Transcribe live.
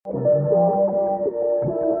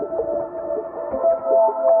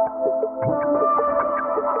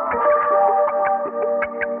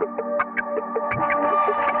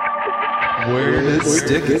Where the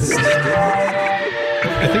stick is.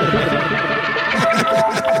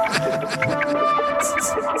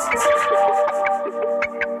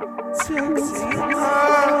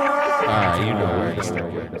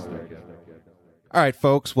 All right,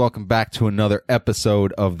 folks, welcome back to another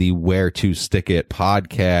episode of the Where to Stick It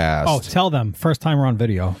podcast. Oh, tell them. First time we're on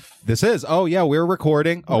video. This is, we're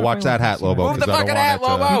recording. Oh, watch that hat, Lobo. Move the fucking hat,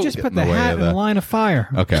 Lobo. You just put the hat in the line of fire.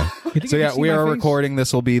 Okay. think So, you yeah, can see we my are face? recording.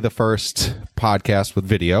 This will be the first podcast with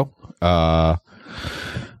video. Yeah,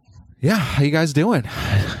 how you guys doing?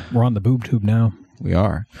 We're on the boob tube now. We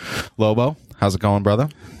are. Lobo, how's it going, brother?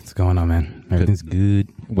 What's going on, man? Everything's good.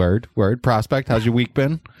 Word. Prospect, how's your week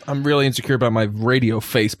been? I'm really insecure about my radio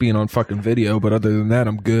face being on fucking video, but other than that,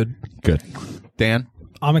 I'm good. Good. Dan?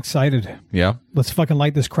 I'm excited. Yeah? Let's fucking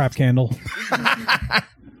light this crap candle.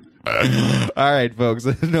 All right, folks,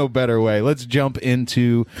 there's no better way. Let's jump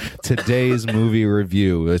into today's movie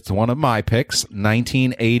review. It's one of my picks,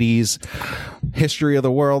 1980s History of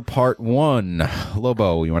the World Part 1.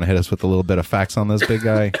 Lobo, you want to hit us with a little bit of facts on this big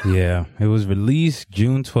guy? Yeah, it was released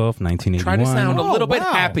June 12th, 1981. Try to sound a little bit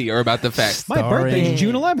wow. happier about the fact. My birthday's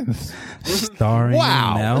June 11th. Starring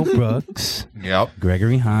Wow. Mel Brooks, Yep.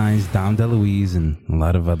 Gregory Hines, Dom DeLuise, and a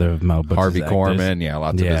lot of other Mel Brooks Harvey actors. Korman, yeah,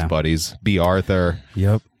 lots of his Yeah. buddies. B. Arthur.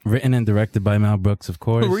 Yep. Written and directed by Mel Brooks, of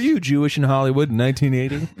course. Were you Jewish in Hollywood in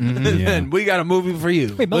 1980? Yeah. And we got a movie for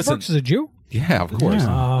you. Wait, Mel Listen. Brooks is a Jew? Yeah, of course.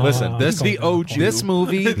 Yeah. Listen, this The OG. This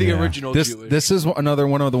movie, The original Jewish. This is another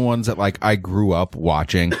one of the ones that like I grew up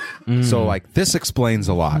watching. So like this explains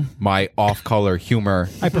a lot. My off-color humor,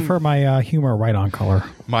 I prefer my humor right on color.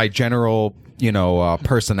 my general,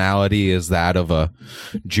 personality is that of a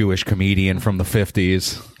Jewish comedian from the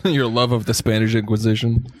 50s. Your love of the Spanish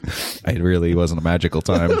Inquisition. It really wasn't a magical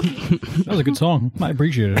time. That was a good song. I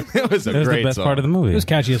appreciate it. It was a That was great the best song. part of the movie. It was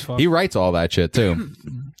catchy as fuck. He writes all that shit too.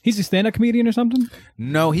 He's a stand-up comedian or something?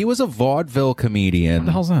 No, he was a vaudeville comedian. What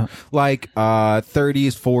the hell's that? Like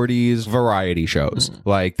 30s, 40s variety shows.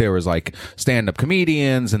 Like there was like stand-up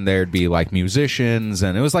comedians and there'd be like musicians,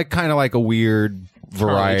 and it was like kind of like a weird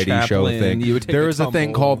variety Charlie show Chaplin, thing. you would take There a was a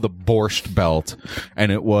thing tumble. called the Borscht Belt, and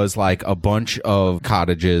it was like a bunch of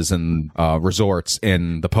cottages and resorts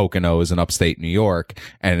in the Poconos in upstate New York,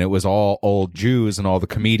 and it was all old Jews, and all the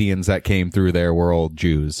comedians that came through there were old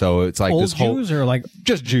Jews. So it's like Old this whole Jews or like...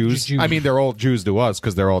 just Jews. Just Jews. I mean, they're old Jews to us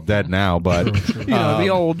because they're all dead now, but The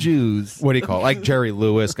old Jews. what do you call it? Like Jerry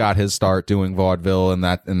Lewis got his start doing vaudeville in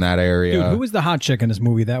that area. Dude, who was the hot chick in this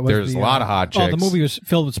movie? That was There's the, a lot of hot Oh, the chicks. movie was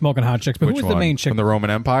filled with smoking hot chicks, but who Which was the one? main chick? From the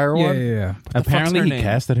Roman Empire yeah, one? yeah, yeah. Apparently, her he name?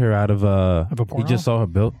 casted her out of a he porno? just saw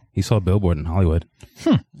her he saw a billboard in Hollywood.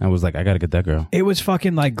 And was like, I gotta get that girl. It was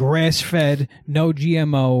fucking like grass-fed, no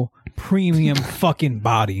GMO, premium fucking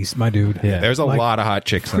bodies, my dude. Yeah. There's a Like lot of hot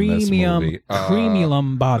chicks in this movie.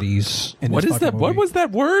 Premium bodies. In What this is that? fucking What movie. was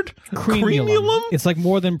that word? Cremulum? It's like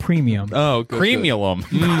more than premium. Oh, good. Cremulum.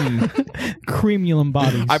 Cremulum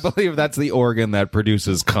bodies. I believe that's the organ that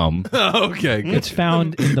produces cum. Okay. It's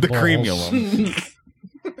found in the balls. Cremulum.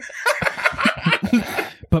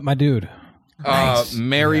 But my dude,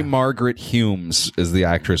 Mary Margaret Humes is the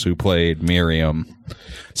actress who played Miriam.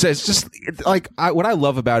 So it's just what I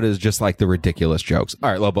love about it is just like the ridiculous jokes. All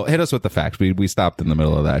right, Lobo, hit us with the facts. We stopped in the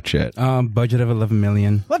middle of that shit. Budget of $11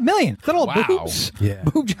 million. $11 million. Is that all Wow. boobs? Yeah.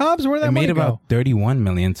 Boob jobs? Where did that It money made about go? $31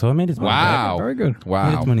 million, so it made its money Wow. Very good. back. Made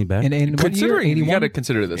Wow. its money back. And what year? Considering you 81? got to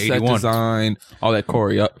consider the set 81. design, all that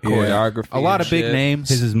choreography, A lot and of big shit. names.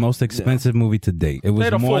 This is his most expensive movie to date. It They was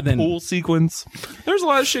had a more full than pool sequence. There's a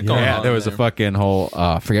lot of shit going Yeah, on. there was a fucking whole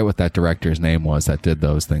I forget what that director's name was that did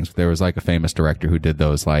those things. There was like a famous director who did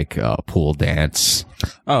those like pool dance.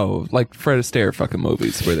 Oh, like Fred Astaire fucking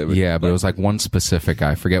movies where they would. Yeah, but it was like one specific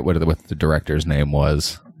guy. I forget what the director's name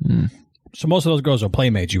was. So most of those girls are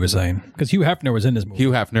playmates, you were saying? Because Hugh Hefner was in this movie.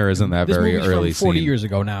 Hugh Hefner is in that This very movie's early from 40 scene. years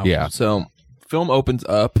ago now. Yeah. So, film opens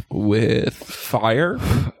up with fire.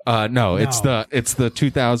 No, it's the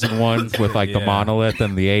 2001 with like the Yeah. monolith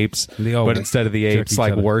and the apes. They all But instead of the jerk apes each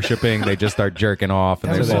like other. worshiping, they just start jerking off and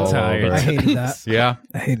That they was so fall they're tired. over. I hated that. Yeah.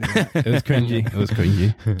 I hated that. It was cringy. It was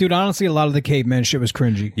cringy. Dude, honestly, a lot of the caveman shit was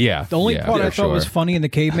cringy. Yeah. The only Yeah, part yeah, I thought was sure. funny in the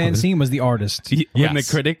caveman scene was the artist. When the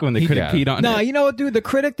critic Yeah. peed on Nah, it. you know what, dude? The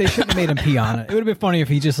critic, they shouldn't have made him pee on it. It would have been funny if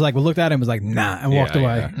he just like looked at him and was like, nah, and walked Yeah,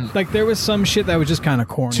 away. yeah. Like there was some shit that was just kind of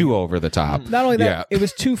corny. Too over the top. Not only that, Yeah. it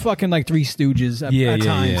was too fucking like Three Stooges at, Yeah, at yeah,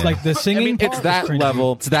 times. yeah. Like the singing It's part that was cringy.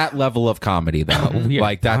 level. It's that level of comedy, though. We are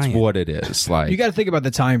Like that's dying. what it is. Like You got to think about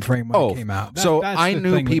the time frame when it came out. so That's I the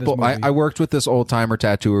knew thing with this people. movie. I worked with this old timer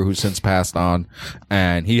tattooer who since passed on,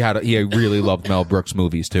 and he really loved Mel Brooks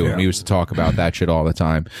movies too, and we used to talk about that shit all the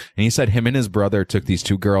time. And he said him and his brother took these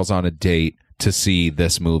two girls on a date to see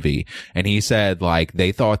this movie, and he said like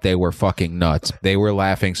they thought they were fucking nuts. They were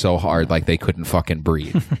laughing so hard like they couldn't fucking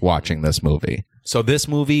breathe watching this movie. So this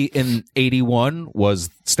movie in 81 was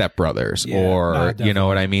Step Brothers, or you know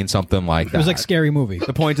what I mean, something like that. It was like Scary Movie.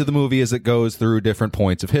 The point of the movie is it goes through different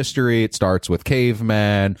points of history. It starts with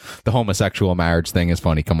caveman. The homosexual marriage thing is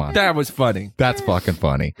funny. Come on, That was funny. that's fucking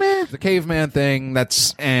funny. The caveman thing,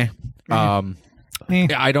 that's I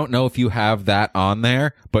don't know if you have that on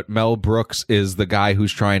there, but Mel Brooks is the guy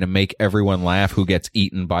who's trying to make everyone laugh who gets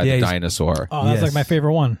eaten by Yeah, the he's- dinosaur. Oh, that's Yes. like my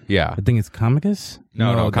favorite one. Yeah. I think it's Comicus.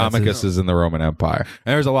 No, that's Comicus is in the Roman Empire.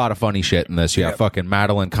 And there's a lot of funny shit in this. You have fucking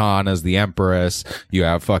Madeline Kahn as the Empress. You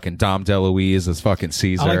have fucking Dom DeLuise as fucking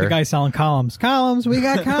Caesar. I like the guy selling columns. Columns, we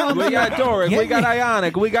got columns. We got Doric, we got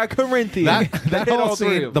Ionic, we got Corinthian. That Hit whole all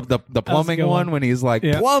three scene, of them. the plumbing good one one. when he's like,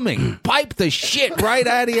 Yeah. plumbing, pipe the shit right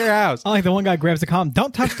out of your house. I like the one guy grabs the column.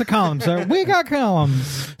 Don't touch the columns, sir. We got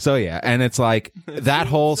columns. So yeah, and it's like that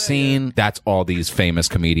whole scene, that's all these famous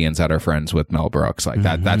comedians that are friends with Mel Brooks. Like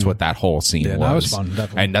that's what that whole scene was. that was fun,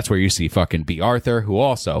 definitely. And that's where you see fucking B. Arthur, who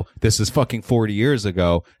also, this is fucking 40 years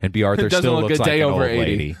ago, and B. Arthur Doesn't still look looks a like day an over old 80.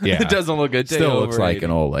 lady. Yeah. It doesn't look a day Still over looks like 80.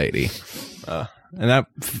 an old lady. And that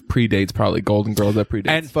predates probably Golden Girls. That predates.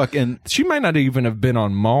 And fucking she might not even have been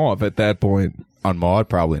on Mauve at that point. on Maude,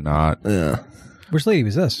 probably not. Yeah. Which lady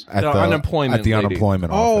was this? At The unemployment at the lady.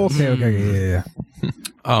 unemployment Oh, office. okay.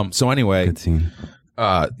 Yeah. So anyway, Good scene.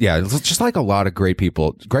 yeah, it's just like a lot of great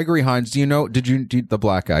people. Gregory Hines, do you know the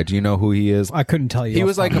black guy? Do you know who he is? I couldn't tell you. He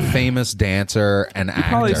was like a famous dancer and actor.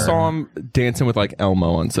 Probably saw him dancing with like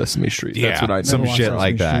Elmo on Sesame Street. yeah, That's what I know. some Never shit watched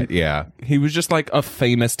like Sesame that. Street. Yeah, He was just like a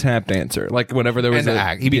famous tap dancer. Like whenever there was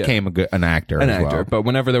he became an actor. an as actor. well. But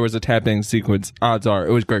whenever there was a tap dancing sequence, odds are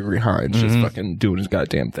it was Gregory Hines just fucking doing his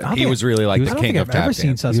goddamn thing. He was really like I the don't king think of I've tap ever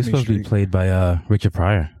seen dance. He was Sesame supposed to be Street. played by Richard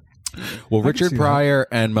Pryor. Well, Richard see that. Pryor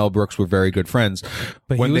and Mel Brooks were very good friends.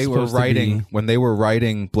 But when he was they were supposed to writing, be- when they were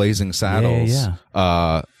writing Blazing Saddles,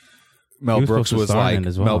 Yeah. Mel He was Brooks supposed to was star in like, it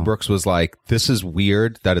as well. Mel Brooks was like, this is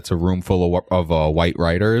weird that it's a room full of white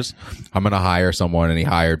writers. I'm gonna hire someone, and he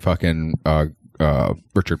hired fucking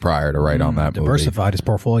Richard Pryor to write on that movie. Diversified his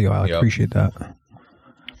portfolio. I Yep. appreciate that.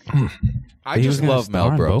 I He was just gonna love star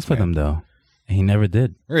Mel in Brooks. both of man. them though. And he never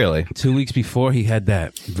did. Really? 2 weeks before, he had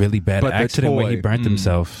that really bad But the accident where he toy. burnt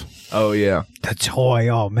himself. Oh yeah. The toy.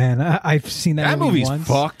 Oh man, I've seen that, That movie's once.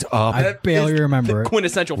 fucked up. I barely remember it.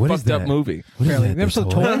 Quintessential What is fucked up that? movie. What is Barely. that, You ever saw the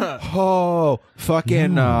toy? Oh,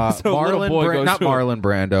 fucking So little Marlon boy goes not to- Marlon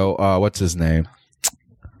Brando. What's his name?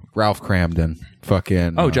 Ralph Cramden.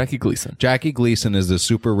 Fucking Oh, Jackie Gleason. Jackie Gleason is the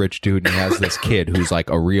super rich dude, and he has this kid who's like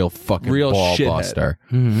a real fucking Real ball shithead. buster.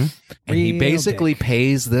 Mm-hmm. And he Real basically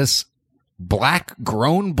pays this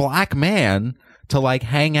grown black man to like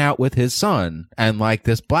hang out with his son, and like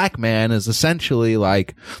this black man is essentially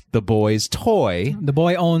like the boy's toy. The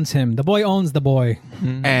boy owns him. The boy owns the boy.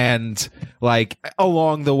 And like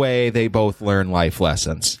along the way, they both learn life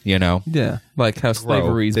lessons. You know, Yeah. Like how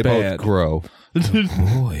slavery's they bad. both grow.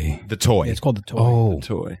 Boy. The toy, It's called the toy. Oh.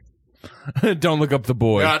 Toy. Don't look up the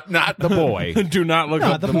boy. not the boy. Do not look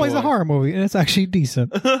No, up the the boy's boy. a horror movie, and it's actually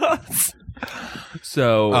decent.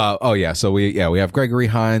 So Oh yeah, so we have Gregory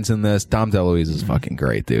Hines in this. Dom DeLuise is fucking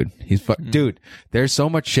great, dude. He's dude. There's so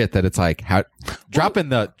much shit that it's like how dropping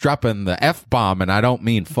the F-bomb, and I don't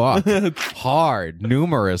mean fuck hard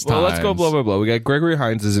numerous times. well, let's go blow by blow. We got Gregory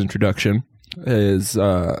Hines' introduction, his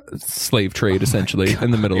slave trade essentially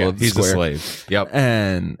in the middle Yeah, of the he's square. a slave. Yep.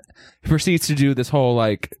 And he proceeds to do this whole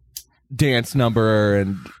like dance number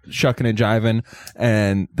and shucking and jiving,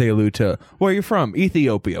 and they allude to, where are you from?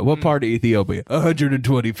 Ethiopia. What part of Ethiopia?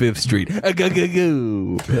 125th Street.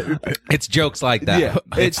 Agagagoo. It's jokes like that. Yeah.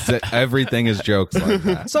 It's everything is jokes like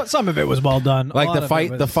that. So some of it was well done. A Like lot the of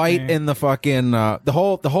fight, it the was, fight eh. in the fucking the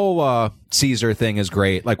whole Caesar thing is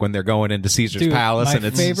great. Like when they're going into Caesar's Dude, palace, my and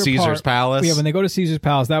it's favorite Caesar's part- palace. Yeah, when they go to Caesar's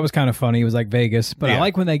Palace, that was kind of funny. It was like Vegas, but I Yeah.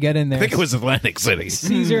 like when they get in there. I think it was Atlantic City.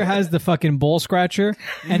 Caesar has the fucking bull scratcher,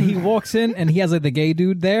 and he walks in, and he has like the gay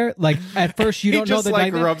dude there. Like at first, you He don't know just, the like,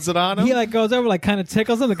 dynamic. rubs it on him? He like goes over, like kind of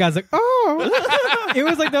tickles him. The guy's like, oh, it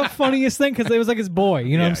was like the funniest thing because it was like his boy.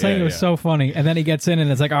 You know what I'm saying? yeah, It was yeah. so funny. And then he gets in, and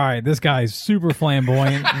it's like, all right, this guy's super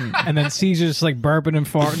flamboyant. And then Caesar's just like burping and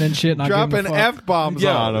farting and shit. Not giving Dropping a fuck. F-bombs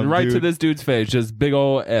Yeah, on him, right to dude. this dude's face, just big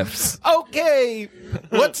old F's. Okay,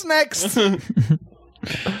 what's next? I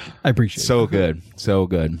appreciate it. So good, so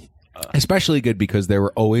good. Especially good because there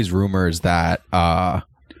were always rumors that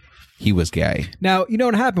he was gay. Now, you know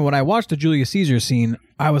what happened? When I watched the Julius Caesar scene,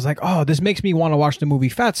 I was like, oh, this makes me want to watch the movie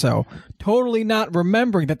Fatso. Totally not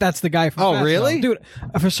remembering that that's the guy from Oh, Fatso. really? Dude,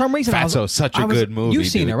 for some reason, Fatso's such a good movie, You've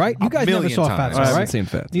seen dude. it, right? You A guys never million saw times. Fatso, I haven't right? seen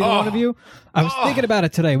Fatso. Neither one of you? I was thinking about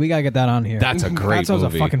it today. We got to get that on here. That's a great Fatso's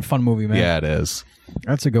movie. a fucking fun movie, man. Yeah, it is.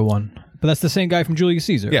 That's a good one. But that's the same guy from Julius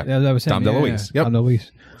Caesar. Yeah. That was him. Dom DeLuise. Yep. Dom DeLuise.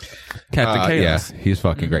 Captain Chaos. Yeah, he's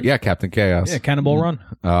fucking great. Yeah, Captain Chaos. Yeah, Cannonball Run.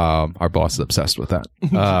 Our boss is obsessed with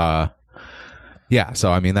that. Yeah,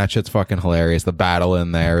 so I mean that shit's fucking hilarious. The battle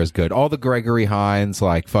in there is good. All the Gregory Hines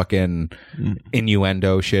like fucking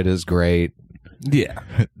innuendo shit is great. Yeah.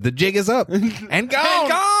 The jig is up and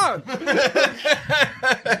gone.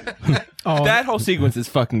 Oh, That whole sequence is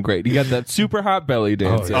fucking great. You got that super hot belly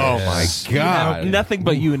dancing. Oh my god. Nothing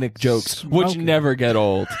but eunuch jokes, which never get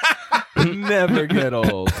old. Never get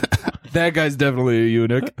old. That guy's definitely a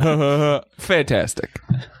eunuch. Fantastic.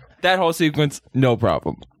 That whole sequence, no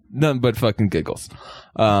problem. Nothing but fucking giggles.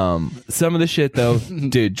 Some of the shit though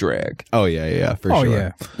did drag. Oh yeah, for oh sure.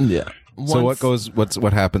 yeah. Yeah. So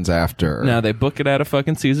what happens after? Now they book it out of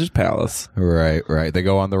fucking Caesar's Palace. Right. They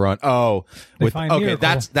go on the run. Oh, find okay.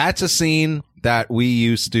 Miracle. That's a scene that we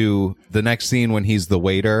used to. The next scene when he's the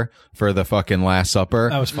waiter for the fucking Last Supper.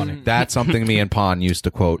 That was funny. That's something me and Pon used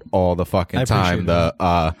to quote all the fucking time.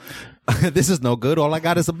 appreciate This is no good. All I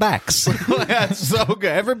got is a backs. That's so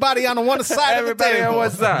good. Everybody on one side. Everybody of the on table.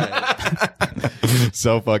 one side.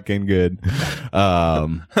 So fucking good.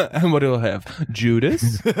 And what it'll have? Judas?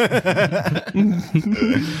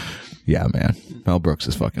 Yeah, man. Mel Brooks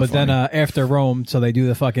is fucking. But funny. then after Rome, so they do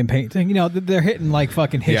the fucking paint thing. You know, they're hitting like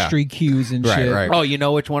fucking history cues and shit. Right. Oh, you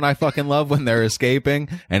know which one I fucking love when they're escaping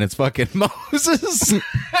and it's fucking Moses.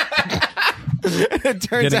 It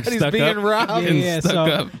turns Getting out he's stuck being up. robbed. Yeah,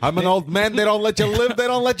 so I'm an old man. They don't let you live. They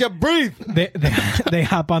don't let you breathe. they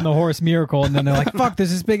hop on the horse Miracle, and then they're like, fuck,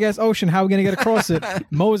 there's this big ass ocean. How are we going to get across it?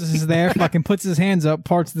 Moses is there, fucking puts his hands up,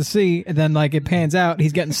 parts the sea, and then like it pans out.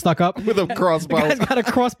 He's getting stuck up. With a crossbow. The guy's got a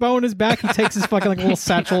crossbow in his back. He takes his fucking like little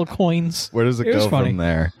satchel of coins. Where does it was go funny. from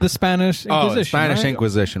there? The Spanish Inquisition. Oh, Spanish right?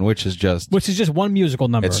 Inquisition, which is just one musical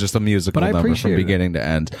number. it's just a musical But I number from appreciate it. beginning to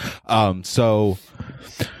end. So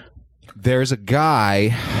there's a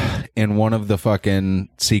guy in one of the fucking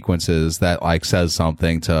sequences that like says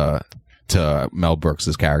something to Mel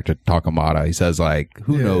Brooks's character Takamata. He says like,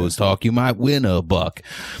 "Who knows, Talk? You might win a buck."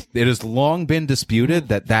 It has long been disputed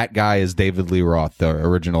that guy is David Lee Roth, the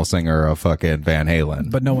original singer of fucking Van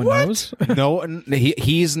Halen. but no one knows. No,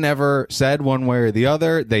 he's never said one way or the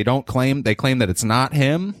other. They claim that it's not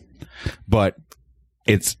him, but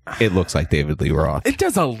it looks like David Lee Roth. It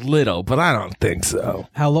does a little, but I don't think so.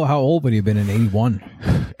 How old would he have been in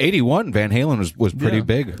 81? 81, Van Halen was pretty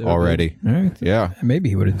big already. All right. Yeah. Maybe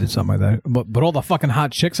he would have did something like that. But all the fucking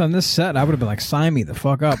hot chicks on this set, I would have been like, sign me the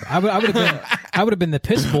fuck up. I would have been the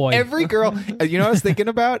piss boy. Every girl, you know what I was thinking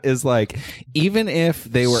about is like, even if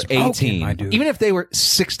they were Smoking, 18, my dude. even if they were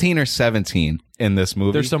 16 or 17 in this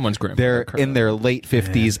movie, They're someone's grandmother, They're correct. in their late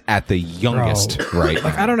 50s at the youngest, right?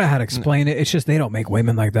 Like, I don't know how to explain it. It's just they don't make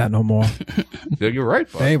women like that no more. You're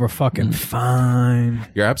right, bud. They were fucking fine.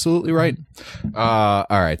 You're absolutely right. All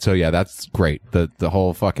right, so yeah, that's great. The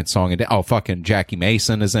whole fucking song and fucking Jackie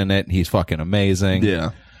Mason is in it. He's fucking amazing.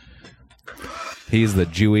 Yeah. He's the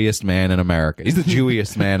Jewiest man in America. He's the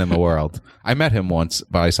Jewiest man in the world. I met him once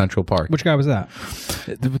by Central Park. Which guy was that?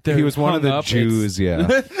 He was one of the Jews.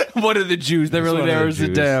 Yeah, One of the Jews. That really one of the narrows it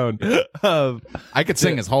Jews. down. I could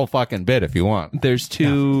sing his whole fucking bit if you want. There's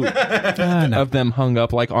two No. of them hung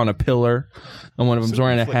up like on a pillar, and one of them's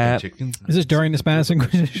wearing a hat. Is this during the Spanish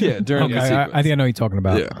Inquisition? Yeah, during the okay, sequence. I think I know what you're talking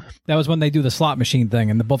about. Yeah. That was when they do the slot machine thing,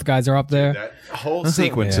 and both guys are up there. That whole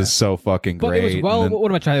sequence is so fucking But great. it was well. And then-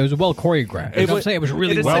 What am I trying? It was well choreographed. You know what I'm saying? It was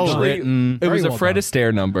really well essentially- done. It was Very a well Fred done.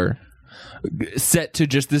 Astaire number set to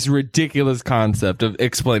just this ridiculous concept of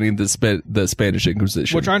explaining the Spanish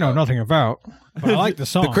Inquisition. Which I know nothing about, but I like the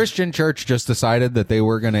song. the Christian church just decided that they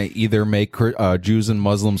were going to either make Jews and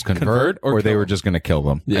Muslims convert or they kill were them. just going to kill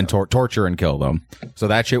them and torture and kill them. So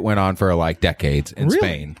that shit went on for like decades in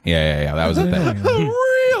Spain. Yeah. That was a thing.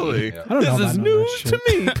 Really? I don't know This about is none of news that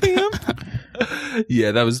to me, pimp.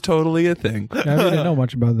 Yeah, that was totally a thing. I really didn't know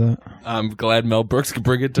much about that. I'm glad Mel Brooks could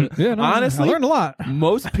bring it to. Yeah, no, honestly, I learned a lot.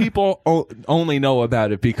 most people only know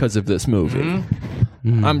about it because of this movie.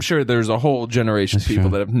 I'm sure there's a whole generation of people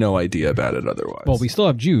that have no idea about it otherwise. Well, we still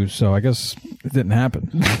have Jews, so I guess it didn't happen.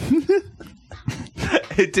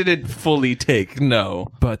 It didn't fully take, no.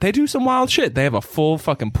 But they do some wild shit. They have a full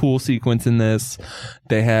fucking pool sequence in this.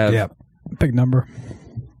 They have... Big number.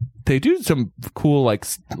 They do some cool, like,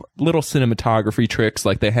 little cinematography tricks.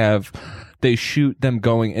 Like, they shoot them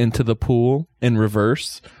going into the pool in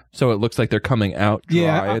reverse. so it looks like they're coming out dry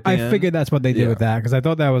Yeah, at the I end. figured that's what they did Yeah. with that because I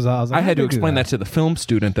thought that was. I was like, I had to how'd they do explain that to the film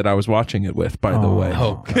student that I was watching it with, by the way.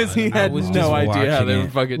 Oh, Because he God. had I was no just idea how watching they it.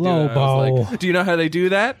 would fucking do that. I was Lobo. like, do you know how they do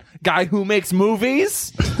that? Guy who makes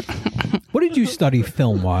movies? What did you study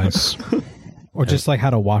film wise, or just like how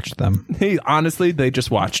to watch them? Honestly, they just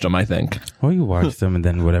watched them, I think. Well, you watched them, and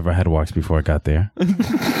then whatever I had watched before I got there.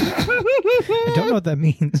 I don't know what that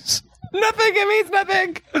means. Nothing. It means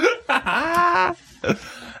nothing.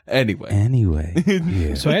 Anyway. Anyway,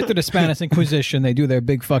 yeah. So after the Spanish Inquisition, they do their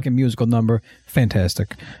big fucking musical number.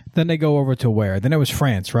 Fantastic. Then they go over to where? Then it was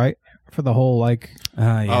France, right? For the whole like.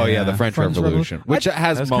 Oh yeah, the French French Revolution, which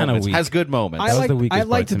has That's kinda moments, weak. has good moments. I was liked, the weakest I part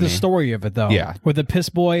liked to the me. story of it though. Yeah. Where the piss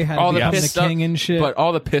boy had All to the become piss the stuff, king and shit. but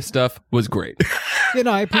all the piss stuff was great. You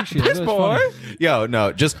know, I appreciate it. It was Boy, funny. Yo,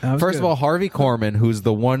 no, just was first good. of all, Harvey Korman, who's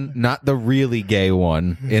the one, not the really gay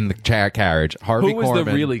one in the carriage. Harvey who was Korman,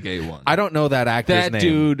 the really gay one? I don't know that actor's That name.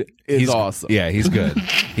 dude is He's awesome. Yeah, he's good.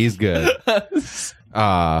 He's good.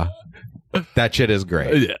 That shit is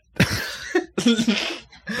great. Yeah.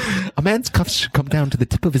 A man's cuffs should come down to the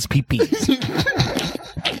tip of his pee-pee.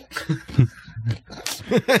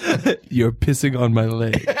 You're pissing on my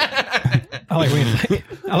leg. I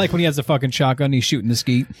like when he has the fucking shotgun. He's shooting the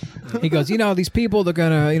skeet. He goes, you know, these people they're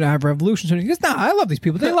gonna, you know, have revolutions. He goes, nah, I love these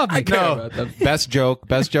people. They love me. No, best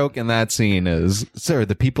joke in that scene is, sir,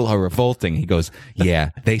 the people are revolting. He goes,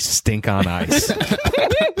 yeah, they stink on ice.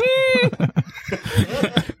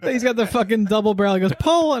 He's got the fucking double barrel. He goes,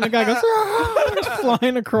 pull, and the guy goes, "Ah," he's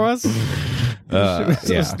flying across. So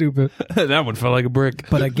yeah. stupid. That one felt like a brick.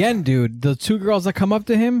 But again, dude, the two girls that come up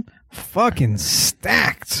to him, fucking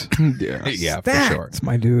stacked. Yeah. Yeah, for Stacked, sure.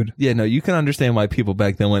 my dude. Yeah, no, you can understand why people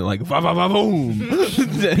back then went like, va, va, va, boom.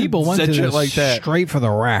 People went Said to shit this like that. straight for the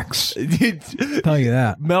racks. Tell you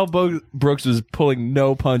that. Mel Brooks was pulling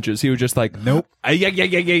no punches. He was just like, nope.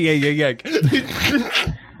 Yeah.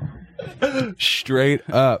 Straight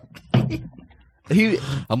up.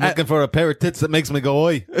 I'm looking for a pair of tits that makes me go,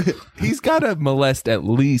 oi. He's got to molest at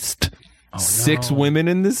least 6 women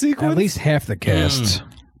in this sequence. At least half the cast.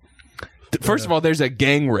 First of all, there's a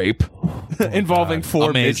gang rape involving 4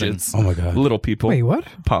 Amazing. midgets. Oh my God. Little people. Wait, what?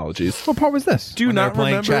 Apologies. What part was this? Do you When they're not playing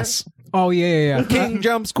remember? chess. Oh, yeah. King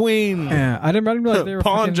jumps queen. Yeah, I didn't realize they were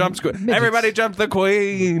Pawn fucking jumps. midgets. Everybody jumps the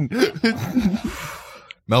queen.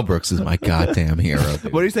 Mel Brooks is my goddamn hero.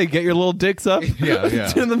 Dude. What do you say? Get your little dicks up. Yeah.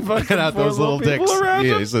 To the fucking Get out 4 those little people dicks. around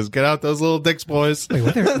Yeah, him. he says, get out those little dicks, boys. Wait,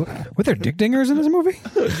 were there dick dingers in this movie?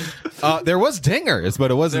 There was dingers, but it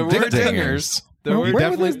There wasn't were dick dingers. There Where were were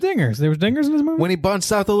definitely- those dingers? There was dingers in this movie? When he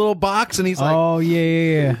bunched out the little box and he's like, Oh,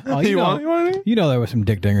 yeah. Oh, You want any? you know there were some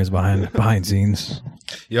dick dingers behind scenes.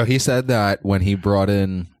 yo, he said that when he brought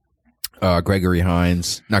in Gregory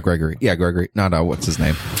Hines, not Gregory, yeah, Gregory, no, what's his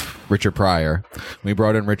name? Richard Pryor. When he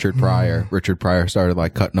brought in Richard Pryor, Richard Pryor started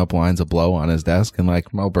like cutting up lines of blow on his desk, and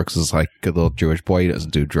like Mel Brooks is like a little Jewish boy, he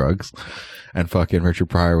doesn't do drugs. And fucking Richard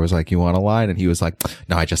Pryor was like, you want a line? And he was like,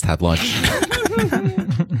 no, I just had lunch.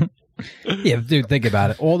 Yeah, dude, think about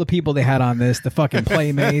it. All the people they had on this, the fucking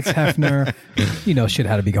Playmates, Hefner, you know, shit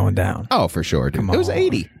had to be going down. Oh, for sure, dude. It was on.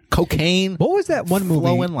 80. Cocaine. What was that one movie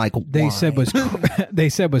Flowing like they wine. said was they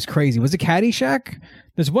said was crazy? Was it Caddyshack?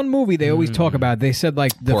 There's one movie they always talk about. They said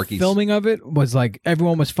like the Porky's. filming of it was like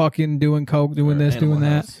everyone was fucking doing coke, doing this, doing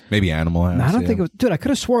that. Maybe Animal House. No, I don't yeah. think it was. Dude, I could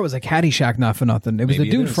have swore it was like Caddyshack, not for nothing. It was Maybe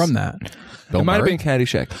the it dude is. from that. Bill It might have Murray? been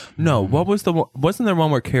Caddyshack. No, what was the one? Wasn't there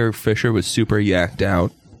one where Carrie Fisher was super yacked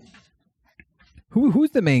out?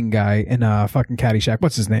 Who's the main guy in fucking Caddyshack?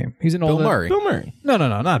 What's his name? He's in all Bill the Murray. Bill Murray. No,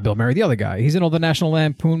 not Bill Murray. The other guy. He's in all the National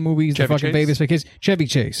Lampoon movies. Chevy the fucking Chase? Vegas Vacation. Chevy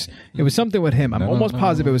Chase. It was something with him. I'm almost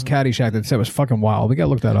positive it was Caddyshack that said it was fucking wild. We gotta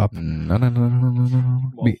look that up. No.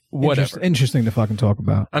 Be Whatever. interesting to fucking talk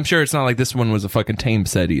about. I'm sure it's not like this one was a fucking tame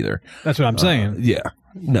set either. That's what I'm saying. Yeah.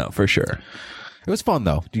 No, for sure. It was fun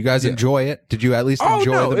though. Do you guys enjoy it? Did you at least Oh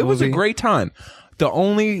enjoy no, the movie? it was a great time. The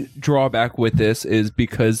only drawback with this is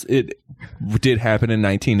because it did happen in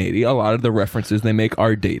 1980. A lot of the references they make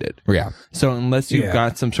are dated. Yeah. So unless you've Yeah.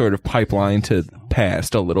 got some sort of pipeline to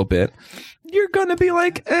past a little bit, you're gonna be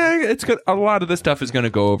like, it's good. A lot of the stuff is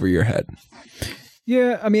gonna go over your head.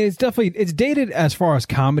 Yeah, I mean, it's dated as far as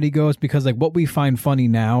comedy goes because like what we find funny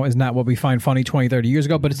now is not what we find funny 20, 30 years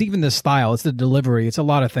ago, but it's even the style, it's the delivery, it's a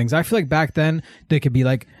lot of things. I feel like back then they could be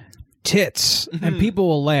like tits and people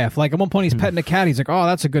will laugh. Like at one point he's petting a cat, he's like, oh,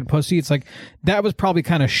 that's a good pussy. It's like that was probably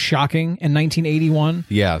kind of shocking in 1981.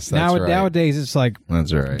 Yes, that's right. Nowadays it's like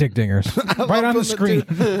That's right. dick dingers right on the screen.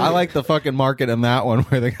 I like the fucking market in that one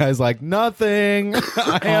where the guy's like, nothing.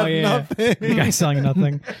 I have nothing. The guy's selling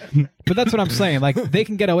nothing. But that's what I'm saying. Like they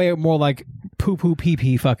can get away with more like poo poo pee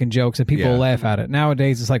pee fucking jokes and people Yeah. laugh at it.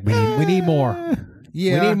 Nowadays, it's like we need more.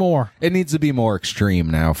 Yeah, We need more. It needs to be more extreme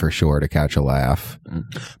now for sure to catch a laugh.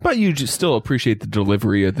 But you just still appreciate the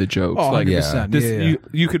delivery of the jokes. Oh, like 100%. this, Yeah.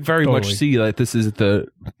 you could very Totally. much see that this is the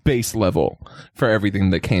base level for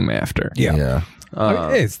everything that came after. Yeah.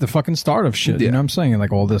 It's the fucking start of shit. You yeah. know what I'm saying?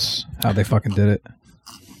 Like all this, how they fucking did it.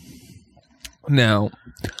 Now,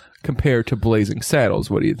 compared to Blazing Saddles,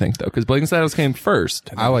 what do you think though? Because Blazing Saddles came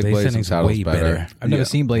first. I like Blazing Saddles Saddles way better. I've never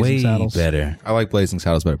seen Blazing Way Saddles. better. I like Blazing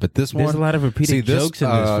Saddles better, but this one, There's a lot of repeated See, this, jokes in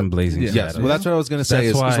this from Blazing yeah. yes, Saddles. well, that's what I was going to say.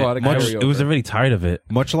 That's Is why a lot of much, carryover. it was already tired of it.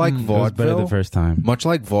 much like It was better vaudeville, the first time. much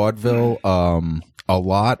like vaudeville, a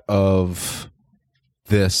lot of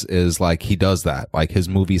this is like he does that. Like his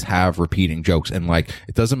movies have repeating jokes, and like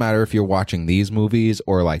it doesn't matter if you're watching these movies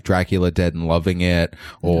or like Dracula Dead and loving it,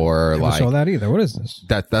 or Never like saw that either. What is this?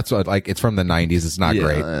 that's what like it's from the 90s. It's not Yeah.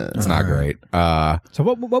 great. It's not great. So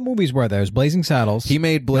what movies were there? It was Blazing Saddles. He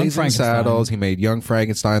made Blazing Frankenstein. Saddles. He made Young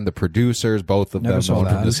Frankenstein. The producers, both of Never them, saw the one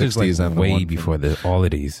that. from the This is like 60s and the way one from- before all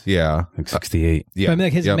of these. Yeah, Like 68. yeah. But I mean,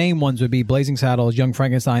 like his Yep. main ones would be Blazing Saddles, Young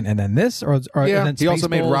Frankenstein, and then this, or Yeah, and then he also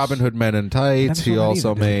made Spaceballs? Robin Hood Men in Tights. Never saw He that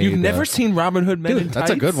also either. made. You've never seen Robin Hood Men in that's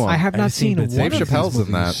a Tights? good one. I have not I've seen seen bits one of of it. these Chappelle's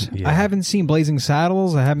in movies. that. Yeah. I haven't seen Blazing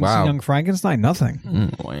Saddles. I haven't Wow. seen Young Frankenstein. Nothing.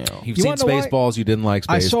 Wow. You've You seen wanna know why? Spaceballs. You didn't like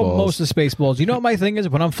Spaceballs. I saw most of Spaceballs. You know what my thing is?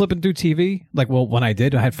 When I'm flipping through TV, like, well, when I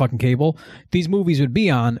did, I had fucking cable. These movies would be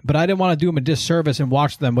on, but I didn't want to do them a disservice and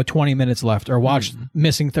watch them with 20 minutes left or watch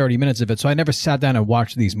missing 30 minutes of it. So I never sat down and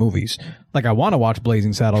watched these movies. Like, I want to watch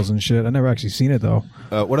Blazing Saddles and shit. I never actually seen it though.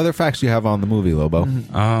 What other facts do you have on the movie, Lobo?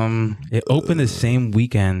 It opened the same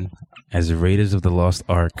weekend as Raiders of the Lost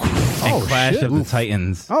Ark and Clash shit. of the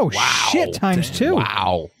Titans. Oh shit! Times two.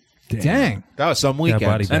 Wow, Dang. that was some body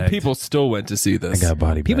weekend. bag. And people still went to see I this. got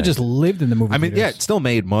body People bags. just lived in the movie. I mean, yeah, theaters. it still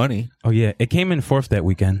made money. Oh yeah, it came in fourth that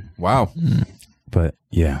weekend. Wow. But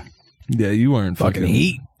yeah, Yeah, you weren't fucking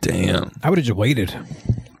heat. Damn. I would have just waited.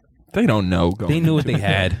 They don't know. Going they knew what they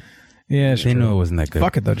had. Yeah, They knew it wasn't that good.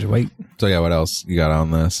 Fuck it though. Just wait. So yeah, what else you got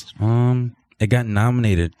on this? It got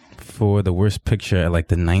nominated for the worst picture at like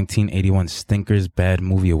the 1981 Stinkers Bad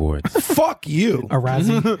Movie Awards. Fuck you. A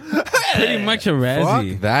Razzie. Pretty much a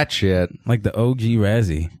Razzie, Fuck that shit. like the OG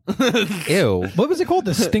Razzie. Ew. What was it called?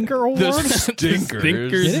 The Stinker Award. The They Stinkers.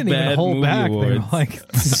 didn't even Bad hold Movie back. They were Awards. like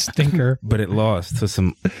Stinker. But it lost to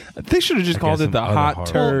some. They should have just I called guess it the some other Hot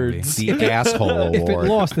horror Turds. The asshole If it award.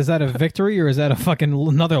 lost, is that a victory or is that a fucking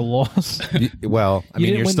another loss? Well, I You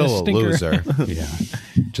mean, didn't you're win the still a stinker. loser, Yeah,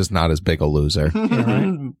 just not as big a loser.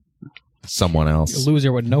 Someone A else.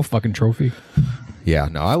 loser with no fucking trophy. Yeah,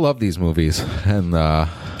 no, I love these movies, and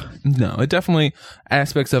No, it definitely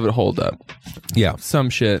aspects of it hold up. yeah,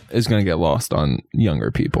 Some shit is going to get lost on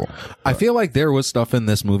younger people. I feel like there was stuff in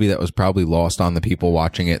this movie that was probably lost on the people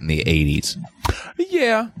watching it in the 80s.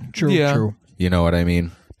 Yeah, True, yeah. true. You know what I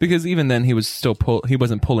mean? Because even then, he was still he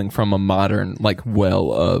wasn't pulling from a modern like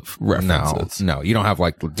well of references. No, you don't have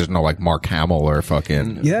like there's no like Mark Hamill or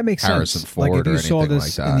fucking Yeah, that makes Harrison sense. Ford Like if or you anything saw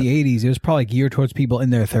this like that. in the '80s, it was probably geared towards people in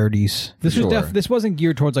their 30s. This Sure. was this wasn't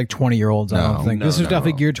geared towards like 20-year-olds. I don't think no, this was no.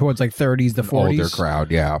 definitely geared towards like 30s, the 40s. Older crowd,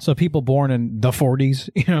 yeah. So people born in the 40s.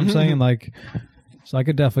 You know what I'm saying? Like, so I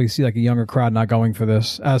could definitely see like a younger crowd not going for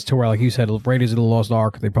this. As to where, like you said, Raiders of the Lost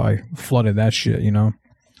Ark, they probably flooded that shit. You know?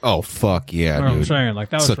 Oh fuck yeah, You know what I'm dude! saying? Like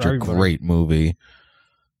that was Such for a everybody. great movie.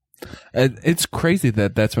 It's crazy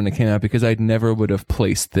that that's when it came out because I never would have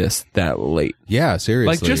placed this that late. Yeah,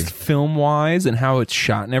 seriously. Like just film wise and how it's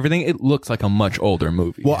shot and everything, it looks like a much older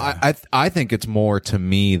movie. well, I think it's more to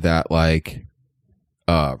me that like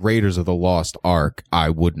Raiders of the Lost Ark I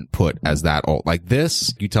wouldn't put as that old. Like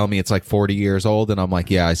this, you tell me it's like 40 years old and I'm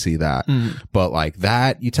like, yeah, I see that. But like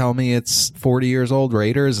that, you tell me it's 40 years old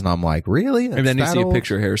Raiders and I'm like, really? and then you That's see that a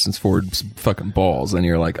old? Harrison Ford's fucking balls, and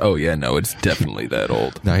you're like, oh yeah, no, it's definitely that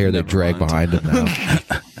old. Now here they Never drag mind. behind it now.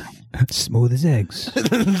 Smooth as eggs.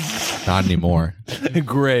 Not anymore.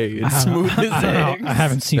 Gray and smooth as eggs. I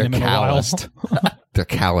haven't seen They're them in calloused. They're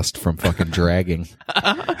calloused from fucking dragging.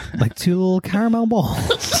 a while. Like two little caramel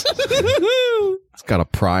balls. It's got to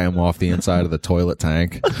pry them off the inside of the toilet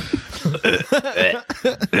tank.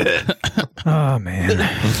 Oh man.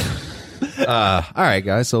 All right,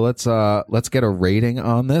 guys. So let's get a rating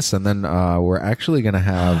on this, and then we're actually going to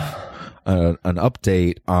have an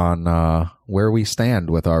update on where we stand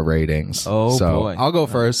with our ratings. Oh, so boy. I'll go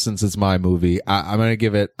first since it's my movie. I'm gonna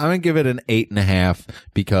give it an 8.5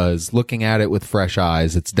 because looking at it with fresh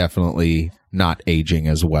eyes, it's definitely not aging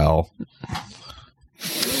as well.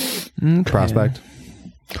 Prospect.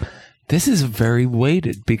 This is very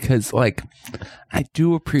weighted because, like, I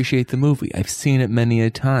do appreciate the movie. I've seen it many a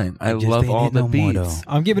time. I just love ain't all hit the no more, beats.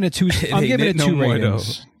 I'm giving it two. I'm ain't giving it no two more,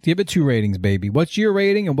 ratings. Give it 2 ratings, baby. What's your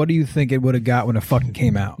rating, and what do you think it would have got when it fucking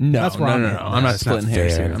came out? No, That's where no, I'm no, at. no. I'm not That's not splitting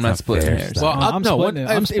hairs fair. here. I'm That's not not splitting fair. hairs. Well, I'm splitting it.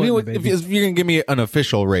 I'm if, splitting it, baby. if you're gonna give me an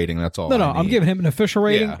official rating, that's all. No, I I'm need. giving him an official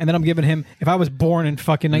rating, Yeah. and then I'm giving him, if I was born in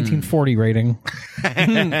fucking 1940 rating.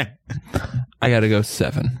 I got to go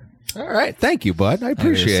 7. All right, thank you, bud. I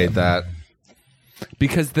appreciate that.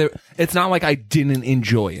 Because it's not like I didn't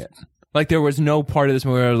enjoy it. Like, there was no part of this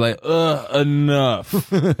movie where I was like, ugh,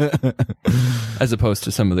 enough. As opposed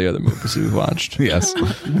to some of the other movies we've watched. Yes,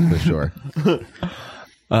 for sure.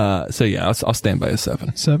 So, yeah, I'll stand by a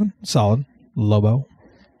 7. 7, solid. Lobo.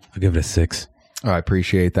 I'll give it a 6. Oh, I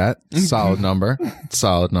appreciate that. Solid number.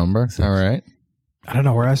 Solid number. All right. I don't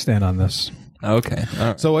know where I stand on this. Okay. All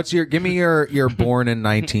right. So what's give me your born in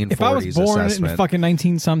 1940s If I was born assessment. in fucking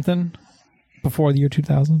 19 something before the year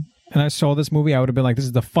 2000, and I saw this movie, I would have been like, this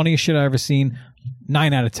is the funniest shit I've ever seen.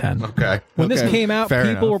 9 out of 10. Okay. When this Okay. came out, Fair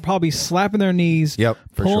people enough. were probably slapping their knees, Yep,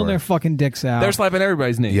 for pulling sure. their fucking dicks out. They're slapping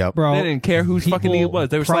everybody's knee. Yep. Bro, They didn't care whose fucking knee it was.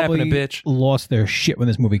 They were slapping a probably bitch. Lost their shit when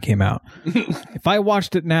this movie came out. If I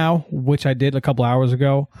watched it now, which I did a couple hours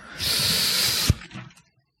ago,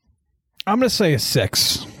 I'm going to say a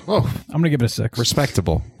 6. Oh, I'm going to give it a 6.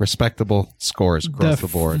 respectable scores across the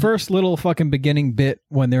board. First little fucking beginning bit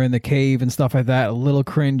when they're in the cave and stuff like that, a little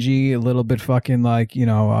cringy, a little bit fucking like,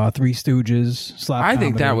 Three Stooges. Slap I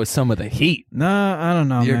think that comedy. was some of the heat. Nah, I don't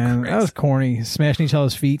know, You're man. crazy. That was corny. Smashing each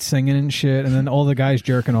other's feet, singing and shit, and then all the guys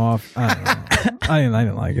jerking off. I don't know. I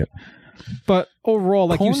didn't like it. But overall,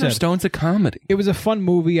 like you said, Cornerstone's a comedy. it was a fun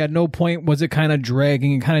movie. At no point was it kind of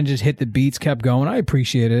dragging. It kind of just hit the beats, kept going. I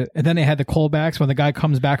appreciate it. And then they had the callbacks when the guy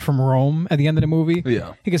comes back from Rome at the end of the movie.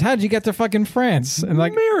 Yeah. He goes, "How did you get to fucking France?" And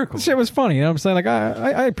like, Miracle. Shit was funny. You know what I'm saying? Like,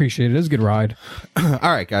 I appreciate it. It was a good ride. All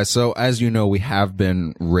right, guys. So as you know, we have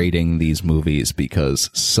been rating these movies because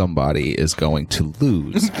somebody is going to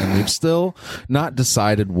lose, and we've still not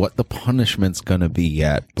decided what the punishment's going to be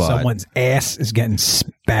yet. But Someone's ass is getting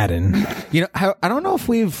spat in. I don't know if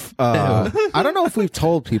we've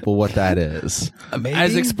told people what that is.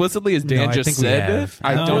 As explicitly as Dan No, I just think we said, have.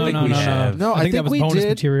 I don't think we have. No, I think that was we bonus did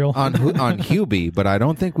material. on Hubie, but I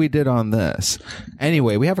don't think we did on this.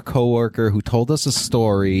 Anyway, we have a coworker who told us a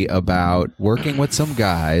story about working with some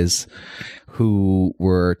guys who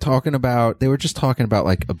were talking about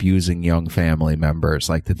like abusing young family members,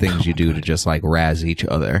 like the things you do to just like razz each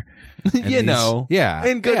other. And yeah,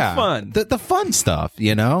 in good yeah. fun. The fun stuff,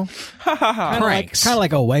 Kind Pranks. of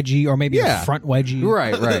like a wedgie or maybe Yeah. a front wedgie.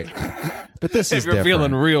 right. But this If is you're different.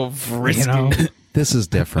 feeling real frisky. You know? This is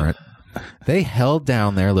different. They held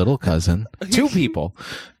down their little cousin. 2 people.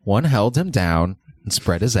 One held him down and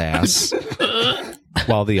spread his ass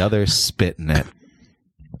while the other spit in it.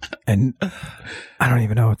 And I don't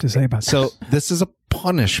even know what to say about So this is a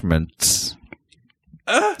punishment. this.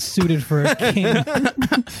 Suited for a king.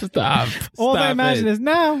 Stop. All I imagine is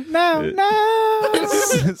no.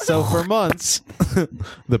 So for months,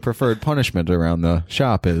 the preferred punishment around the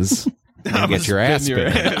shop is you get your ass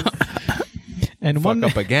spit in. And Fuck one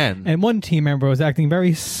up again. and one team member was acting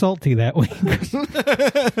very salty that week.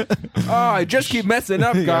 Oh, I just keep messing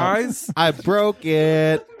up, guys. I broke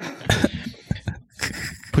it.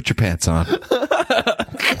 Put your pants on.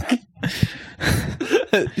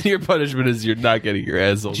 Your punishment is you're not getting your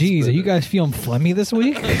asshole. Jeez, are spit you in. guys feeling phlegmy this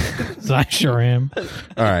week? 'Cause I sure am.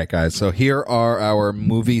 All right, guys. So here are our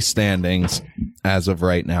movie standings as of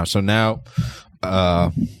right now. So now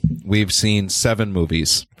we've seen 7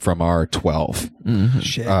 movies from our 12.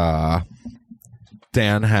 Shit.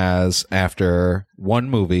 Dan has, after 1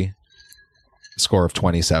 movie, a score of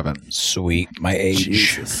 27. Sweet. My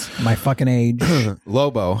age. My fucking age.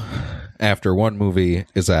 Lobo, after 1 movie,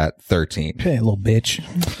 is at 13. Hey, little bitch.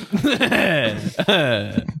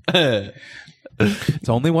 It's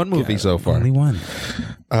only 1 movie so far. Only one.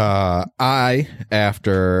 I,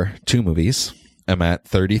 after 2 movies, am at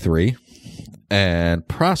 33. And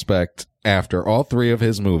Prospect, after all 3 of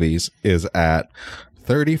his movies, is at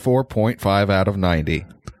 34.5 out of 90.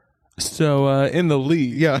 So in the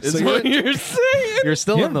lead. Yeah, is so what you're saying. You're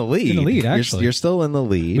still Yeah, in the lead. in the lead, You're- actually. You're still in the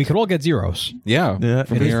lead. We could all get zeros. yeah, Yeah,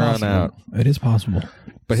 from It is here on possible. out. It is possible.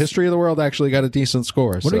 But History of the World actually got a decent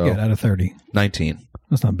score. What do you get out of 30? 19.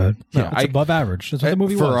 That's not bad. No, Yeah, it's above average. That's what the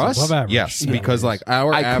movie For was. us, above average. yes, Yeah. because like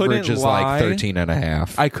our I couldn't average is lie. like 13 and a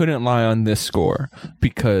half. I couldn't lie on this score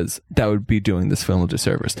because that would be doing this film a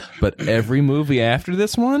disservice. But every movie after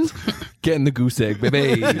this one, getting the goose egg,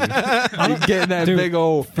 baby. You're getting that Dude, big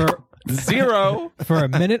old. 0. For a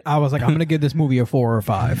minute, I was like, I'm going to give this movie a 4 or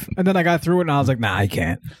 5. And then I got through it and I was like, nah, I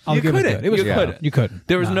can't. I'll You give it couldn't. good. It was You good. couldn't. You couldn't.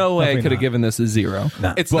 There was no way I definitely could have not. given this a 0.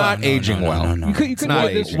 No. It's not aging well. You couldn't not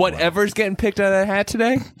give this, aging. Whatever's getting picked out of that hat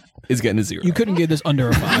today is getting a 0. you couldn't give this under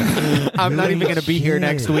a 5. I'm not even going to be here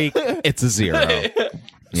next week. It's a 0.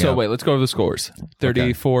 So Yeah. wait, let's go over the scores.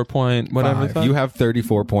 34 point whatever. the fuck? You have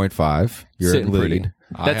 34.5. You're Sitting lead. pretty.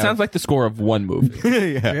 That sounds like the score of one movie.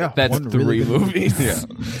 yeah. That's One 3 really good movies.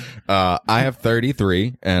 I have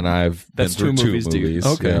 33, and I've That's been through 2 movies, dude. movies.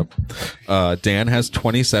 Okay. Yep. Dan has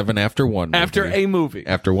 27 after one movie. After a movie.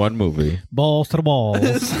 After one movie. Balls to the balls.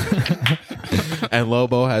 And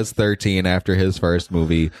Lobo has 13 after his first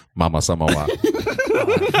movie, Mama Samoa.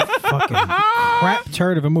 Fucking crap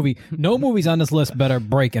turd of a movie. No movies on this list better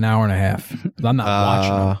break an hour and a half. I'm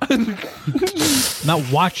not watching them.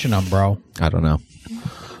 Not watching them, bro. I don't know.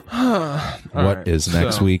 What is right,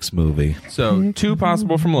 next so- week's movie? So 2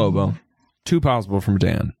 possible from Lobo, 2 possible from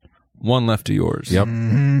Dan, 1 left of yours. Yep.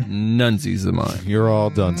 Nunesies of mine. You're all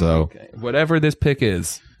done, so. Whatever this pick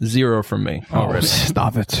is, 0 from me already.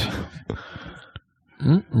 Stop it.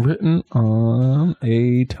 Written on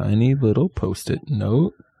a tiny little post-it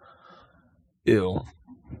note. Ew.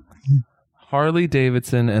 Harley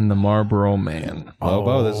Davidson and the Marlboro Man.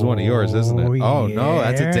 Lobo, this is one of yours, isn't it? Oh, no,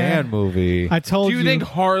 that's a yeah. Dan movie. I told Do you think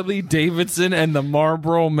Harley Davidson and the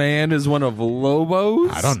Marlboro Man is one of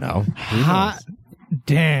Lobo's? I don't know. hot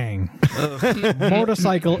dang.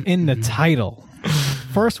 Motorcycle in the title.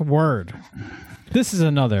 First word. This is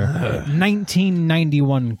another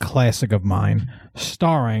 1991 classic of mine,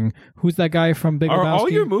 starring, who's that guy from Big Are Lebowski? all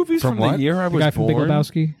your movies From from what? the year I the was guy from born? Big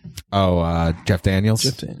Lebowski? Oh, Jeff Daniels?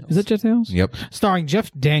 Is it Jeff Daniels? Yep. Starring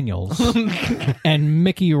Jeff Daniels and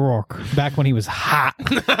Mickey Rourke back when he was hot.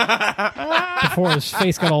 Before his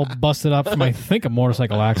face got all busted up from, I think, a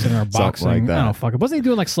motorcycle accident or boxing. like that. I don't know, fuck it. Wasn't he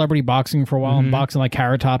doing like celebrity boxing for a while and boxing like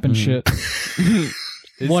Carrot Top and shit?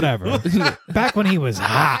 Whatever. Back when he was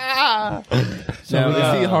hot. So Now, we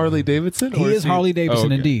got- is he Harley Davidson? he or is Harley Davidson, Oh,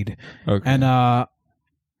 okay. indeed. Okay. And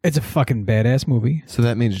it's a fucking badass movie. So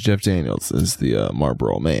that means Jeff Daniels is the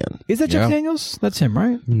Marlboro Man. Is that Jeff Yeah. Daniels? That's him,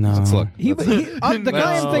 right? No. Let's look. The guy I'm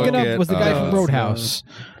thinking look of at, was the guy from uh, Roadhouse.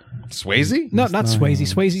 Swayze? No, not Swayze.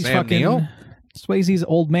 Swayze's Sam fucking Neill? Swayze's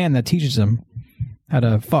old man that teaches him how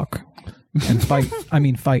to fuck and fight. I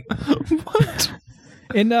mean, fight. What?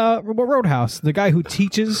 In Roadhouse, the guy who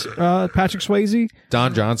teaches Patrick Swayze,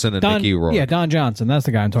 Don Johnson and Mickey Rourke. yeah, Don Johnson. That's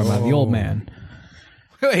the guy I'm talking about, the old man.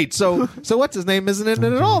 Wait, so what's his name isn't in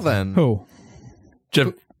it at all then? Who?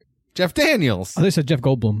 Jeff Daniels. Oh, they said Jeff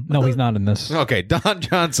Goldblum. No, he's not in this. Okay, Don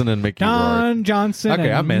Johnson and Mickey Rourke. Don Johnson Okay,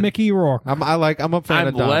 and I'm in. Mickey Rourke. I'm a fan I'm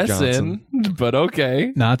of Don less Johnson. in, but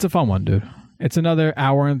okay. Nah, it's a fun one, dude. It's another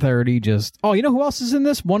hour and 30. Just you know who else is in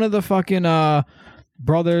this? One of the fucking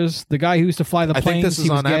brothers, the guy who used to fly the I planes. think this is he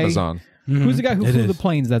was on gay. Amazon. Who's the guy who It flew is. the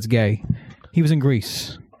planes? That's gay. He was in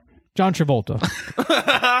Greece. John Travolta.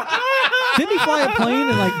 Didn't he fly a plane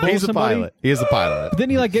and like blow He's a somebody? pilot. He is a pilot.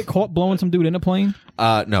 Didn't he like get caught blowing some dude in a plane?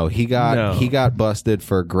 No, he got busted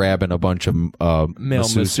for grabbing a bunch of Male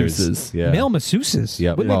masseuses. masseuses. Yeah. Male masseuses.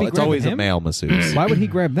 Yeah. Wouldn't they Well, be it's grabbing always him? a male masseuse. Why would he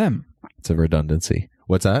grab them? It's a redundancy.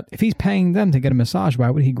 What's that? If he's paying them to get a massage, why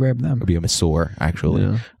would he grab them? It'd be a masseur,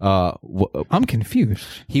 actually. I'm confused.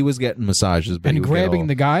 He was getting massages, but And he would get grabbing all-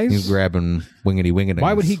 the guys? He was grabbing wingity wingity.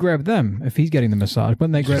 Why would he grab them if he's getting the massage?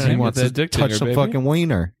 Wouldn't they grab He him? wants Get to that dick touch finger, some baby. fucking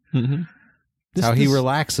wiener. This- How he this-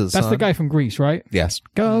 relaxes. That's the son. guy from Greece, right? Yes.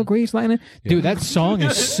 Go Grease Lightning. Dude, that song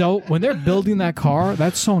is so when they're building that car,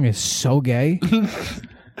 that song is so gay.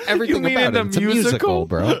 Everything mean about in the it. It's a musical? musical,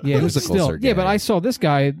 bro. Yeah, but Musicals still. are Yeah, but gay. I saw this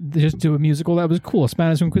guy just do a musical that was cool, a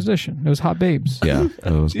Spanish Inquisition. It was Hot Babes. Yeah, it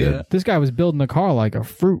was good. This guy was building the car like a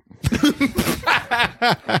fruit.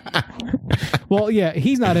 Well, yeah,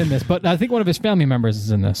 he's not in this, but I think one of his family members is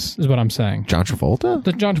in this, is what I'm saying. John Travolta?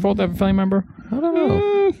 Does John Travolta have a family member? I don't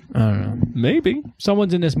know. I don't know. Maybe.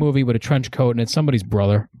 Someone's in this movie with a trench coat, and it's somebody's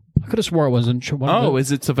brother. I could have swore it wasn't. One of Oh, the-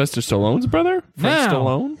 is it Sylvester Stallone's brother? Frank No.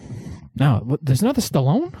 Stallone? no, what, there's another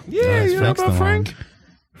Stallone? Yeah, it's you know Frank about Stallone. Frank?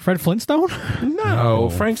 Fred Flintstone? No,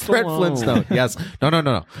 Frank Stallone. Fred Flintstone. Yes.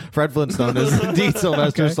 No. Fred Flintstone is indeed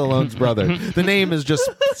Sylvester Stallone's brother. The name is just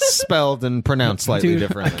spelled and pronounced slightly Dude,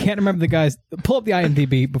 different. I can't remember the guys. Pull up the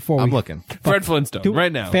IMDb before I'm we looking. Fred Flintstone, do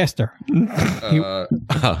right now. Faster.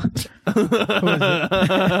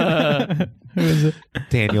 Who is it?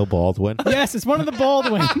 Daniel Baldwin. Yes, it's one of the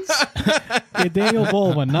Baldwins. Yeah, Daniel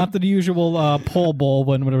Baldwin, not the usual Paul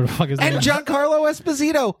Baldwin, whatever the fuck his name And is. Giancarlo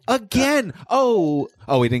Esposito again. Oh,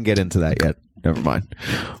 we didn't get into that yet. Never mind.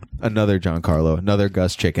 Another Giancarlo, another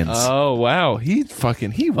Gus Chickens. Oh, wow. He works,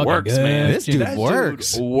 good. man. This dude That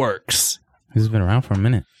works. works. He's been around for a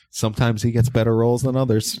minute. Sometimes he gets better roles than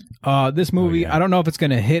others. This movie, I don't know if it's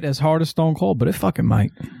going to hit as hard as Stone Cold, but it fucking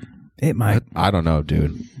might. It might. I don't know,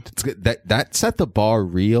 dude. It's good. That set the bar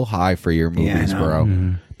real high for your movies, I know.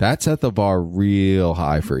 bro. That set the bar real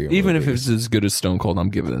high for your Even movies. if it's as good as Stone Cold, I'm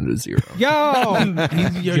giving it a 0. Yo!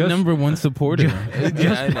 He's your number one supporter.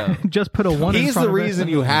 Yeah, I know. Just put a 1 in He's front the of reason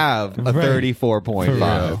it. you have a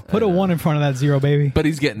 34.5. Put a 1 in front of that 0, baby. But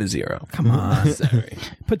he's getting a 0. Come on. Sorry.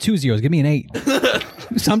 Put 2 zeros. Give me an 8.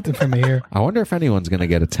 Do something for me here. I wonder if anyone's going to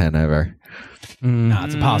get a 10 ever. Nah,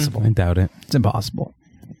 it's impossible. I doubt it. It's impossible.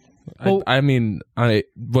 Well- I mean, I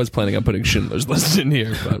was planning on putting Schindler's List in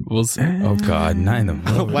here, but we'll see. Oh God, not in the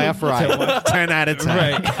movie. Laugh right. 10 out of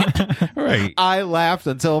 10. Right. I laughed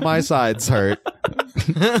until my sides hurt.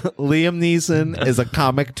 Liam Neeson is a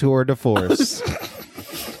comic tour de force.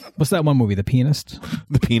 What's that one movie? The Pianist?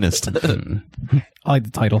 The penis. I like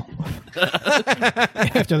the title.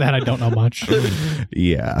 After that, I don't know much.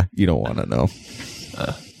 Yeah, you don't want to know.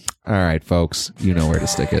 All right, folks, you know where to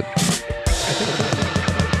stick it.